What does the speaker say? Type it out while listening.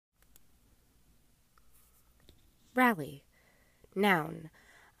Rally. Noun.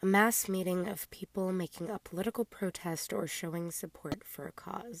 A mass meeting of people making a political protest or showing support for a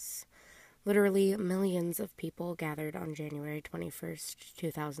cause. Literally, millions of people gathered on January 21st,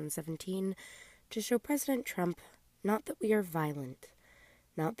 2017, to show President Trump not that we are violent,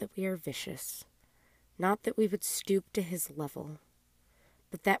 not that we are vicious, not that we would stoop to his level,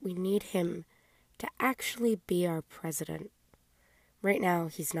 but that we need him to actually be our president. Right now,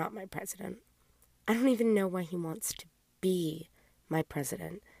 he's not my president. I don't even know why he wants to be my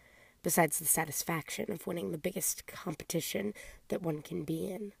president, besides the satisfaction of winning the biggest competition that one can be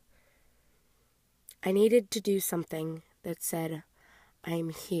in. I needed to do something that said, I'm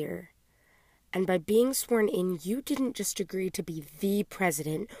here. And by being sworn in, you didn't just agree to be the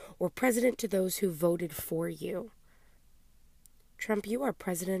president or president to those who voted for you. Trump, you are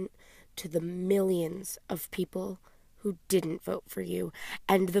president to the millions of people who didn't vote for you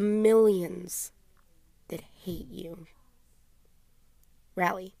and the millions that hate you.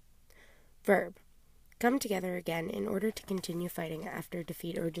 Rally. Verb. Come together again in order to continue fighting after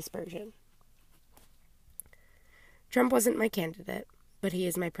defeat or dispersion. Trump wasn't my candidate, but he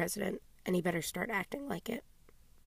is my president, and he better start acting like it.